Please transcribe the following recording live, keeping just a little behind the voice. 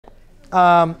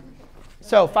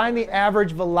So find the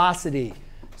average velocity.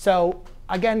 So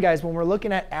again, guys, when we're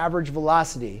looking at average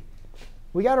velocity,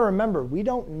 we got to remember we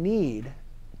don't need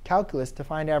calculus to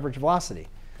find average velocity.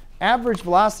 Average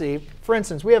velocity, for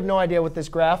instance, we have no idea what this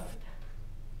graph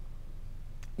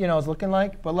is looking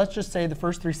like. But let's just say the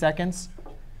first 3 seconds,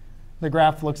 the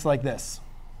graph looks like this.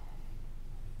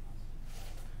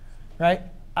 Right?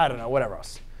 I don't know, whatever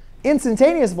else.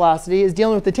 Instantaneous velocity is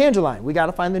dealing with the tangent line. We got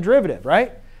to find the derivative,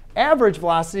 right? Average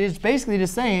velocity is basically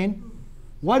just saying,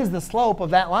 what is the slope of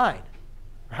that line?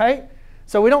 Right?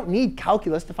 So we don't need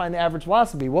calculus to find the average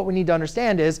velocity. What we need to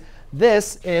understand is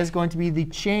this is going to be the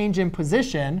change in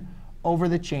position over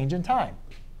the change in time.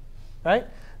 Right?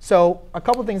 So a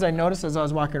couple things I noticed as I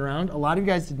was walking around. A lot of you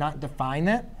guys did not define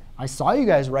that. I saw you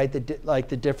guys write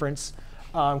the difference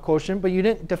quotient, but you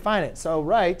didn't define it. So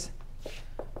write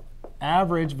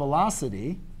average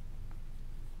velocity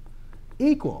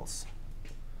equals.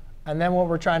 And then what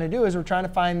we're trying to do is we're trying to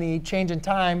find the change in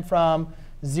time from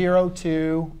 0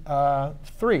 to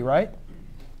 3, right?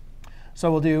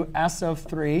 So we'll do s of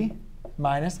 3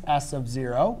 minus s of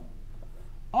 0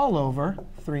 all over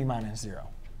 3 minus 0.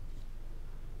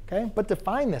 Okay, but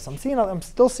define this. I'm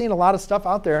still seeing a lot of stuff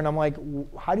out there, and I'm like,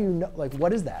 how do you know? Like,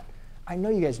 what is that? I know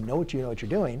you guys know what you're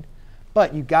doing,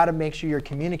 but you got to make sure you're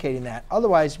communicating that.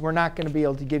 Otherwise, we're not going to be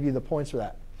able to give you the points for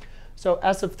that. So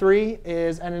s of 3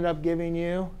 ended up giving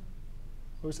you,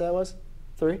 what was that?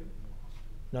 3?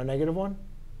 No, -1?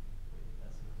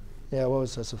 Yeah, what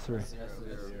was s of 3? 0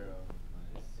 minus 0.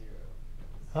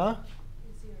 Huh?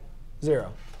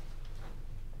 0.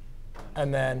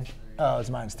 And then, oh, it's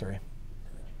 -3.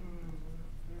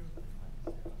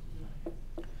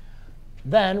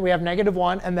 Then we have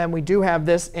 -1, and then we do have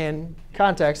this in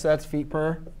context, so that's feet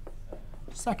per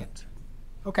second.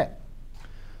 OK.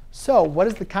 So what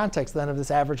is the context then of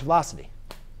this average velocity?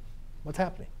 What's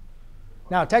happening?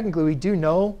 Now, technically, we do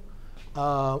know.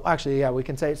 Actually, yeah, we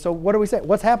can say. So what do we say?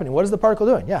 What's happening? What is the particle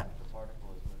doing? Yeah. The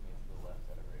particle is moving to the left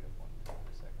at a rate of 1 foot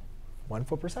per second. 1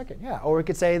 foot per second, yeah. Or we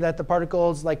could say that the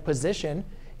particle's position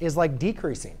is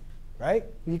decreasing, right?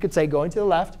 You could say going to the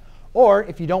left. Or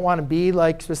if you don't want to be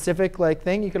specific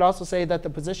thing, you could also say that the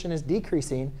position is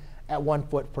decreasing at 1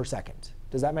 foot per second.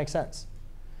 Does that make sense?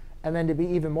 And then to be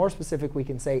even more specific, we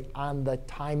can say on the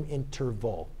time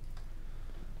interval.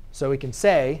 So we can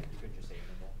say, Could you say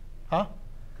interval? huh?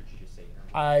 Could you just say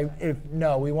interval?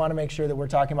 No, we want to make sure that we're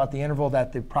talking about the interval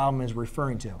that the problem is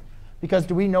referring to. Because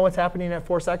do we know what's happening at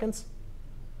 4 seconds?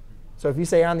 So if you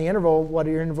say on the interval, what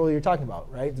interval you're talking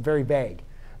about, right? It's very vague.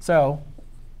 So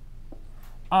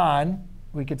on,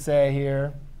 we could say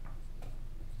here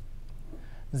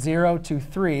 0 to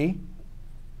 3.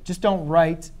 Just don't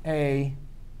write a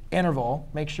interval.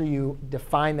 Make sure you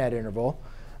define that interval.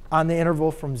 On the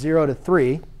interval from 0 to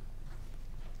 3,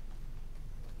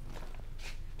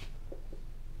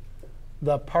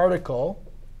 the particle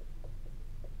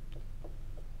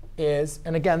is,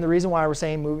 and again, the reason why we're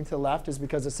saying moving to the left is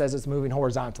because it says it's moving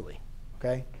horizontally,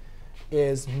 okay?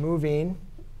 Is moving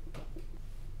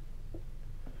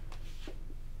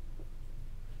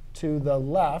to the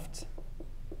left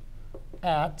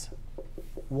at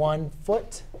 1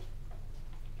 foot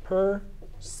per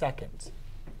second.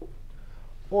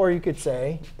 Or you could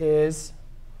say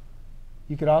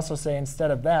you could also say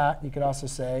instead of that, you could also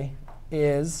say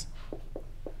is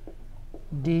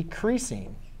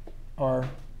decreasing, or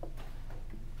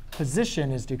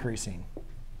position is decreasing.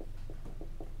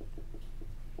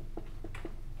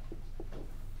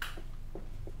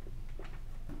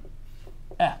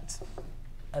 At.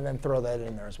 And then throw that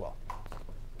in there as well.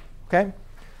 OK?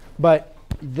 But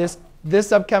this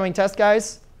upcoming test,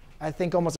 guys, I think almost